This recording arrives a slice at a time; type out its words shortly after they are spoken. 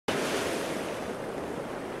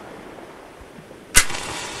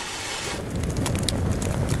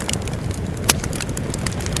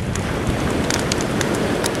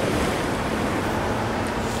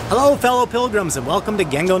Hello fellow pilgrims and welcome to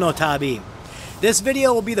Gengo no Tabi. This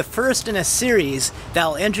video will be the first in a series that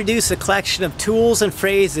will introduce a collection of tools and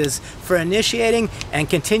phrases for initiating and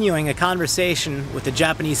continuing a conversation with the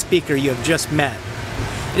Japanese speaker you have just met.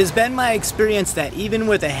 It has been my experience that even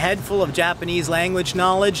with a head full of Japanese language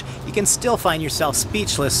knowledge, you can still find yourself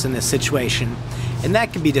speechless in this situation, and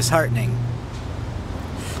that can be disheartening.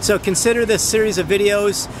 So consider this series of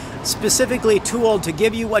videos specifically tooled to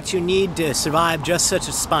give you what you need to survive just such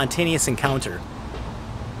a spontaneous encounter.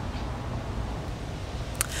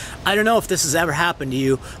 I don't know if this has ever happened to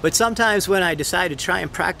you, but sometimes when I decide to try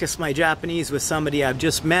and practice my Japanese with somebody I've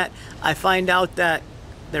just met, I find out that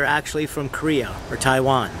they're actually from Korea or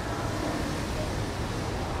Taiwan.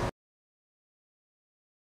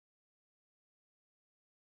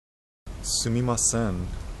 すみません、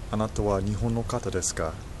あなたは日本の方です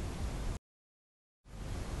か？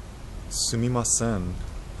すみません、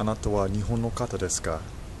あなたは日本の方ですか？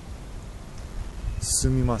す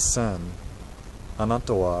みません、あな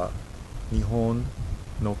たは日本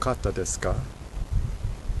の方ですか？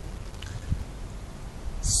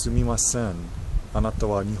すみません、あなた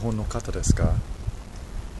は日本の方ですか？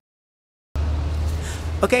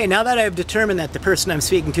 Okay, now that I've determined that the person I'm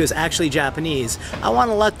speaking to is actually Japanese, I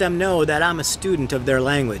want to let them know that I'm a student of their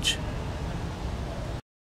language.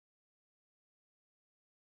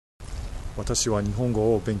 私は日本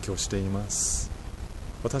語を勉強しています。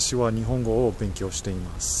私は日本語を勉強してい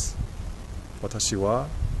ます。私は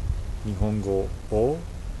日本語を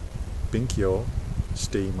勉強し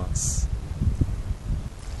ています。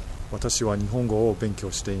私は日本語を勉強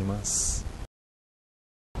しています。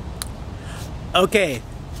 Okay,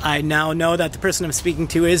 I now know that the person I'm speaking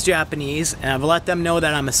to is Japanese, and I've let them know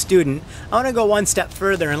that I'm a student. I want to go one step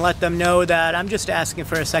further and let them know that I'm just asking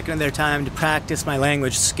for a second of their time to practice my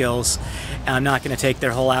language skills, and I'm not going to take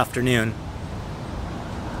their whole afternoon.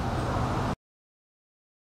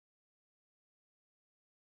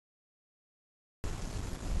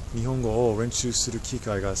 日本語を練習する機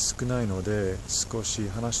会が少ないので少し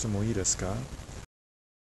話してもいいですか？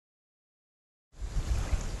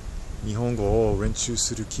日本語を練習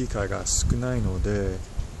する機会が少ないので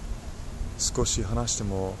少し話して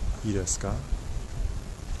もいいですか？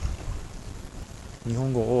日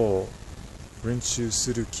本語を練習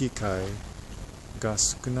する機会が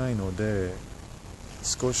少ないので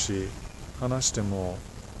少し話しても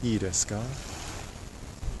いいですか？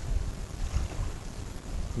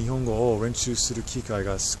日本語を練習する機会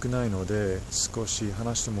が少ないので少し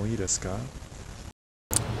話してもいいですか？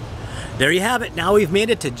 There you have it. Now we've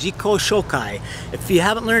made it to Jiko Shokai. If you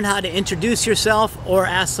haven't learned how to introduce yourself or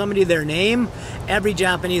ask somebody their name, every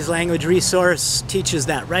Japanese language resource teaches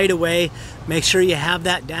that right away. Make sure you have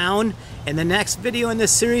that down. And the next video in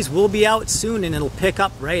this series will be out soon and it'll pick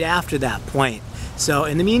up right after that point. So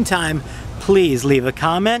in the meantime, please leave a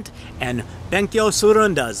comment and 勉強する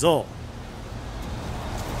んだぞ.